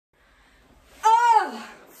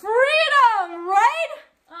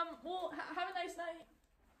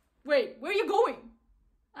Wait, where are you going?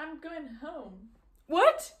 I'm going home.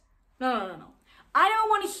 What? No. I don't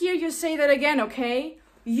want to hear you say that again, okay?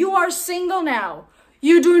 You are single now.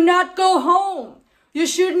 You do not go home. You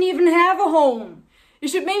shouldn't even have a home. You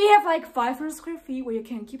should maybe have like 500 square feet where you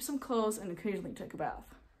can keep some clothes and occasionally take a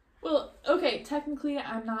bath. Well, okay, technically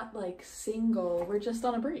I'm not like single. We're just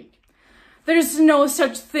on a break. There's no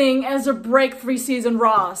such thing as a break-free season,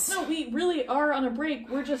 Ross. No, we really are on a break.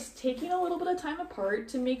 We're just taking a little bit of time apart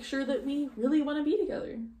to make sure that we really want to be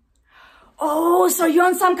together. Oh, so you're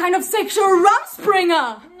on some kind of sexual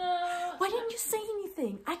rumspringer. No. Why didn't you say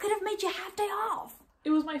anything? I could have made you half day off. It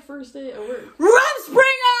was my first day at work.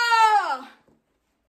 Rumspringer!